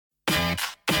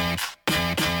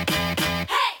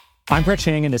I'm Brett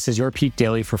Chang, and this is your Peak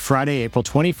Daily for Friday, April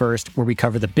 21st, where we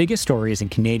cover the biggest stories in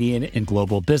Canadian and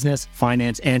global business,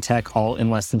 finance, and tech, all in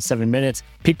less than 7 minutes.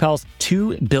 Peak Pals,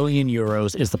 2 billion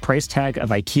euros is the price tag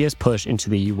of IKEA's push into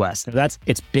the U.S. Now, that's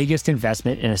its biggest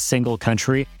investment in a single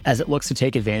country as it looks to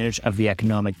take advantage of the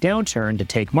economic downturn to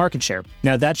take market share.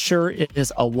 Now, that sure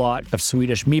is a lot of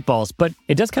Swedish meatballs, but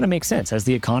it does kind of make sense. As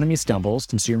the economy stumbles,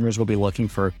 consumers will be looking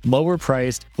for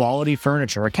lower-priced, quality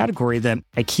furniture, a category that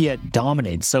IKEA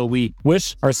dominates. So we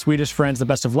wish our Swedish friends the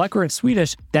best of luck. Or in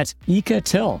Swedish, that's Ika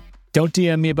till. Don't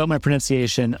DM me about my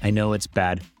pronunciation. I know it's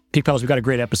bad. Peak Pals, we've got a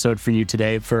great episode for you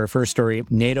today. For our first story,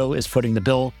 NATO is footing the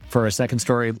bill. For our second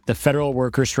story, the federal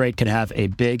worker strike could have a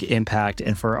big impact.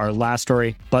 And for our last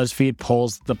story, Buzzfeed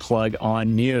pulls the plug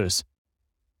on news.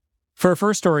 For our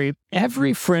first story,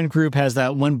 every friend group has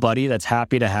that one buddy that's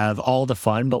happy to have all the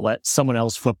fun, but let someone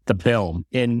else foot the bill.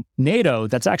 In NATO,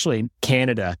 that's actually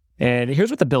Canada. And here's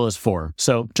what the bill is for.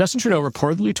 So Justin Trudeau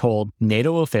reportedly told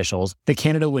NATO officials that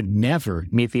Canada would never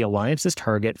meet the alliance's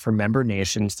target for member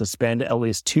nations to spend at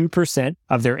least 2%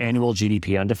 of their annual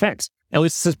GDP on defense. At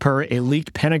least this is per a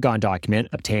leaked Pentagon document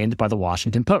obtained by the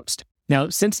Washington Post. Now,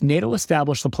 since NATO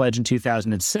established the pledge in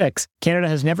 2006, Canada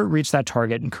has never reached that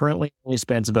target and currently only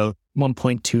spends about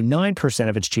 1.29%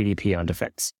 of its GDP on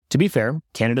defense. To be fair,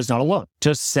 Canada's not alone.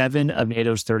 Just 7 of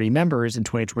NATO's 30 members in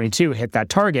 2022 hit that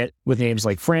target, with names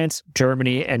like France,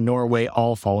 Germany, and Norway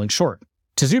all falling short.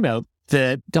 To zoom out,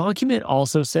 the document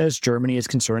also says Germany is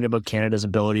concerned about Canada's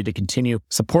ability to continue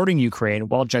supporting Ukraine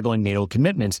while juggling NATO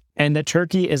commitments, and that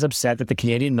Turkey is upset that the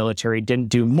Canadian military didn't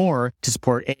do more to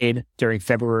support aid during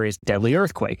February's deadly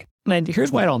earthquake. And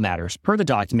here's why it all matters. Per the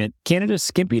document, Canada's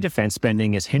skimpy defense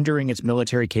spending is hindering its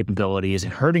military capabilities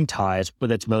and hurting ties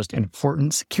with its most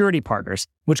important security partners,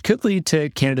 which could lead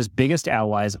to Canada's biggest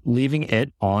allies leaving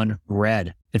it on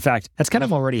red. In fact, that's kind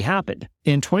of already happened.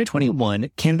 In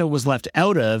 2021, Canada was left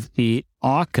out of the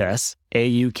AUKUS,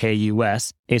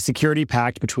 AUKUS, a security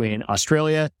pact between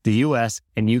Australia, the US,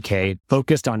 and UK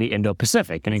focused on the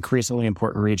Indo-Pacific, an increasingly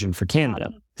important region for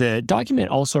Canada. The document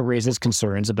also raises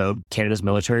concerns about Canada's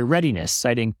military readiness,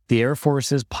 citing the Air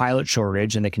Force's pilot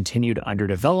shortage and the continued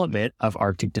underdevelopment of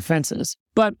Arctic defenses.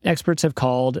 But experts have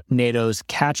called NATO's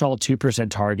catch-all 2%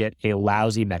 target a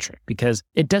lousy metric because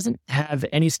it doesn't have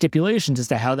any stipulations as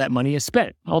to how that money is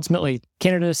spent. Ultimately,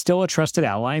 Canada is still a trusted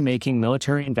ally, making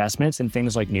military investments in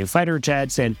things like new fighter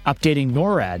jets and updating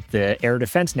NORAD, the air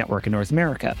defense network in North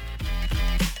America.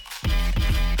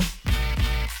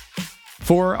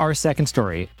 For our second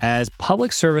story, as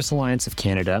Public Service Alliance of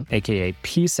Canada, aka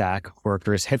PSAC,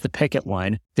 workers hit the picket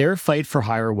line, their fight for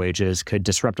higher wages could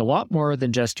disrupt a lot more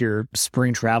than just your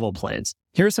spring travel plans.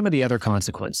 Here are some of the other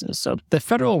consequences. So the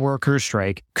federal workers'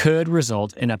 strike could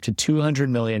result in up to $200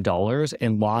 million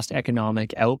in lost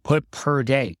economic output per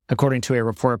day, according to a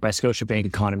report by Scotiabank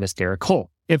economist Derek Cole.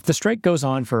 If the strike goes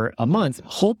on for a month,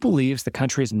 Holt believes the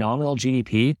country's nominal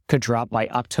GDP could drop by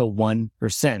up to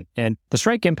 1%. And the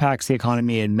strike impacts the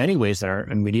economy in many ways that are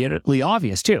immediately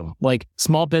obvious too. Like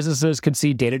small businesses could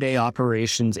see day-to-day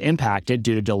operations impacted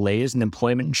due to delays in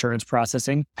employment insurance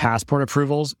processing, passport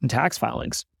approvals, and tax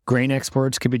filings. Grain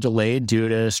exports could be delayed due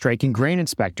to striking grain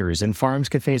inspectors, and farms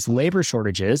could face labor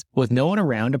shortages with no one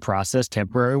around to process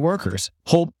temporary workers.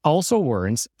 Holt also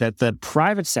warns that the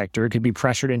private sector could be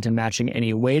pressured into matching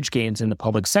any wage gains in the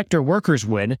public sector workers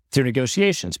would through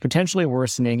negotiations, potentially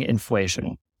worsening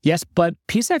inflation. Yes, but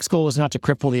PSAC's goal is not to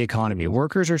cripple the economy.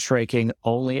 Workers are striking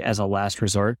only as a last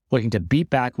resort, looking to beat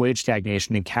back wage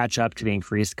stagnation and catch up to the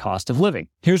increased cost of living.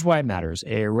 Here's why it matters.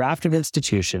 A raft of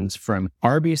institutions, from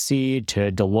RBC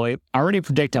to Deloitte, already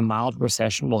predict a mild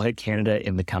recession will hit Canada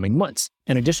in the coming months.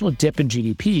 An additional dip in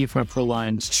GDP from a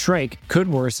prolonged strike could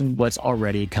worsen what's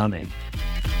already coming.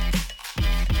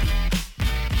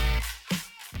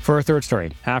 For our third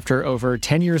story, after over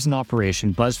 10 years in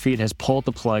operation, Buzzfeed has pulled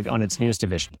the plug on its news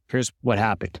division. Here's what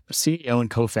happened. CEO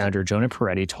and co-founder Jonah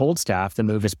Peretti told staff the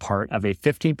move is part of a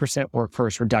 15%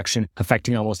 workforce reduction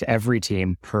affecting almost every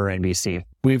team per NBC.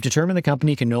 We've determined the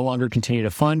company can no longer continue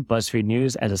to fund Buzzfeed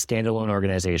News as a standalone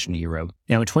organization, he wrote.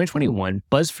 Now, in 2021,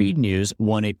 Buzzfeed News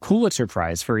won a Pulitzer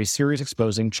Prize for a series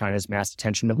exposing China's mass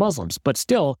detention of Muslims, but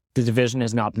still, the division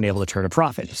has not been able to turn a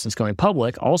profit. Since going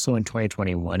public, also in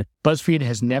 2021, Buzzfeed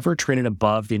has never traded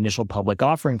above the initial public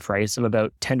offering price of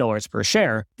about $10 per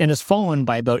share and has fallen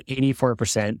by about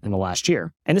 84% in the last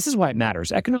year. And this is why it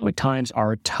matters. Economic times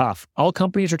are tough. All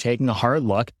companies are taking a hard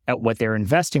look at what they're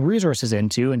investing resources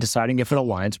into and deciding if it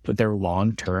aligns with their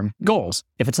long-term goals.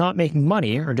 If it's not making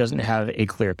money or doesn't have a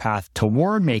clear path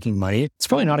toward making money, it's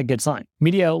probably not a good sign.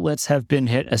 Media outlets have been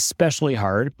hit especially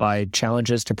hard by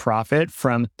challenges to profit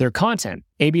from their content.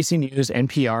 ABC News,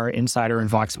 NPR, Insider, and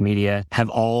Vox Media have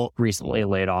all recently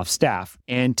laid off staff.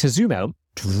 And to zoom out,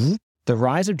 the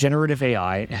rise of generative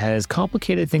AI has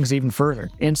complicated things even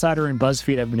further. Insider and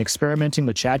Buzzfeed have been experimenting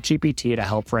with ChatGPT to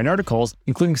help write articles,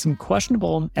 including some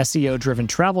questionable SEO-driven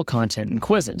travel content and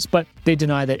quizzes, but they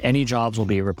deny that any jobs will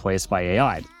be replaced by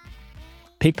AI.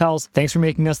 Peak Pals, thanks for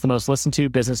making us the most listened to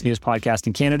business news podcast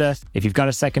in Canada. If you've got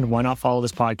a second, why not follow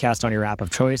this podcast on your app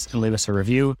of choice and leave us a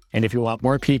review? And if you want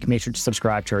more Peak, make sure to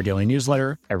subscribe to our daily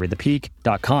newsletter at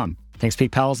readthepeak.com. Thanks,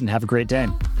 Peak Pals, and have a great day.